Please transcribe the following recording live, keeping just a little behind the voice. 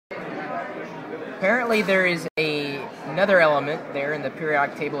Apparently there is another element there in the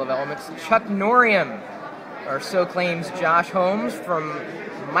periodic table of elements. Chuck Norium, or so claims Josh Holmes from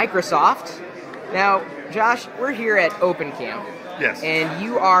Microsoft. Now, Josh, we're here at OpenCamp. Yes. And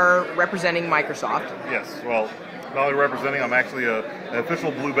you are representing Microsoft. Yes. Well, not only representing, I'm actually an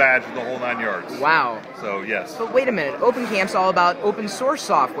official blue badge of the whole 9 yards. Wow. So, yes. But wait a minute, OpenCamp's all about open source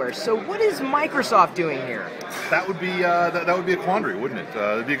software. So what is Microsoft doing here? That would be that would be a quandary, wouldn't it?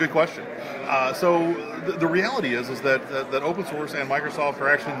 It'd be a good question. So the reality is that open source and Microsoft are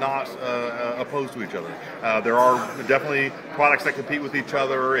actually not opposed to each other. There are definitely products that compete with each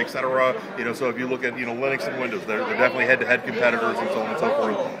other, etc. So if you look at Linux and Windows, they're definitely head-to-head competitors and so on and so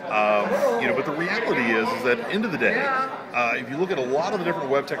forth. But the reality is that at the end of the day, if you look at a lot of the different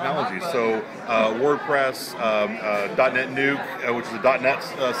web technologies, so WordPress, .NET Nuke, which is a .NET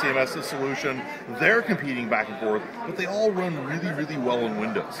CMS solution, they're competing back and forth, but they all run really, really well in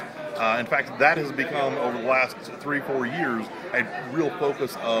Windows. In fact, that has become, over the last 3-4 years, a real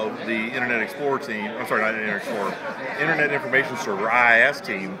focus of the Internet Explorer team. I'm sorry, not Internet Explorer. Internet Information Server, IIS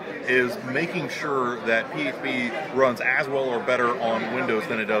team, is making sure that PHP runs as well or better on Windows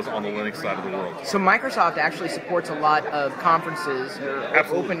than it does on the Linux side of the world. So Microsoft actually supports a lot of conferences, or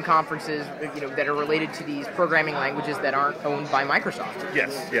open conferences, that are related to these programming languages that aren't owned by Microsoft.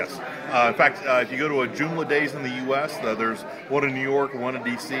 Yes, yes. In fact, if you go to a Joomla Days in the U.S., there's one in New York, one in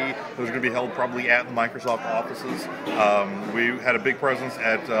D.C. Those are going to be held probably at the Microsoft offices. We had a big presence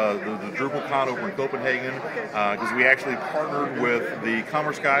at the DrupalCon over in Copenhagen because we actually partnered with the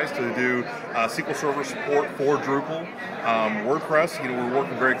Commerce guys to do SQL Server support for Drupal. WordPress, we're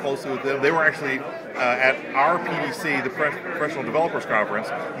working very closely with them. They were actually at our PDC, the Professional Developers Conference.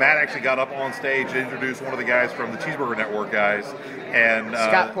 Matt actually got up on stage to introduce one of the guys from the Cheeseburger Network guys. And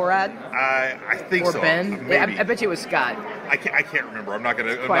Scott Porad? I think or so. Or Ben? Maybe. I bet you it was Scott. I can't remember. I'm not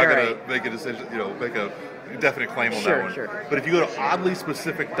gonna make a decision. Make a definite claim on that one. Sure. But if you go to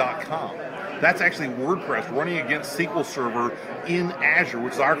oddlyspecific.com, that's actually WordPress running against SQL Server in Azure,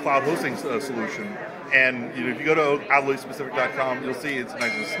 which is our cloud hosting solution. And if you go to oddlyspecific.com, you'll see it's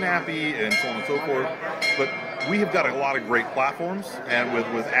nice and snappy and so on and so forth. But we have got a lot of great platforms, and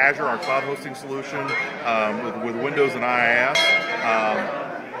with Azure, our cloud hosting solution, with Windows and IIS.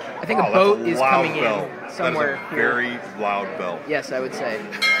 I think a boat is coming bell. in somewhere. That is a very loud bell. Yes, I would say.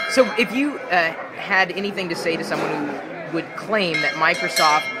 So if you had anything to say to someone who would claim that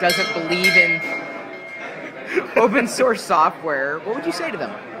Microsoft doesn't believe in open source software, what would you say to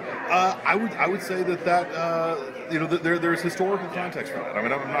them? I would say that there's historical context for that. I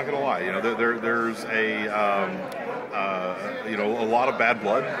mean, I'm not going to lie. There's a lot of bad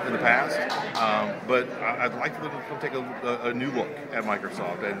blood in the past, but I'd like for them to take a new look at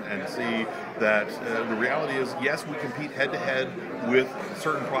Microsoft and see that the reality is, yes, we compete head-to-head with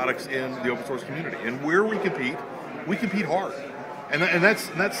certain products in the open source community, and where we compete hard. And that's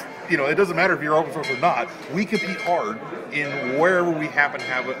it doesn't matter if you're open source or not. We compete hard in wherever we happen to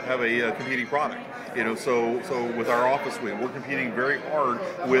have a competing product. So with our Office suite, we're competing very hard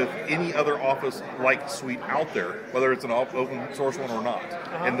with any other Office-like suite out there, whether it's an open source one or not.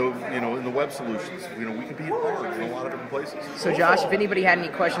 And in the web solutions, we compete hard in a lot of different places. So Josh, if anybody had any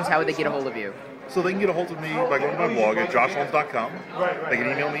questions, how would they get a hold of you? So they can get a hold of me by going to my blog at joshholmes.com. They can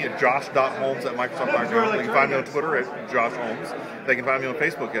email me at josh.holmes@microsoft.com. They can find me on Twitter at Josh Holmes. They can find me on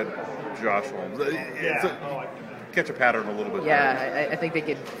Facebook at Josh Holmes. Catch a pattern a little bit. Yeah, I think they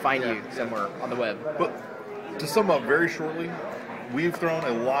could find you somewhere on the web. But to sum up very shortly, we've thrown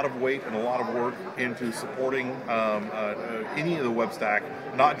a lot of weight and a lot of work into supporting any of the web stack,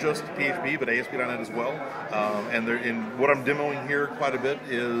 not just PHP, but ASP.NET as well. And what I'm demoing here quite a bit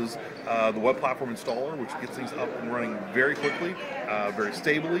is the web platform installer, which gets things up and running very quickly, very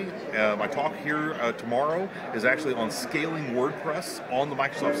stably. My talk here tomorrow is actually on scaling WordPress on the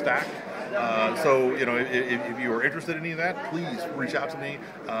Microsoft stack. So if you are interested in any of that, please reach out to me,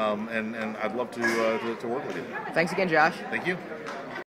 and I'd love to work with you. Thanks again, Josh. Thank you.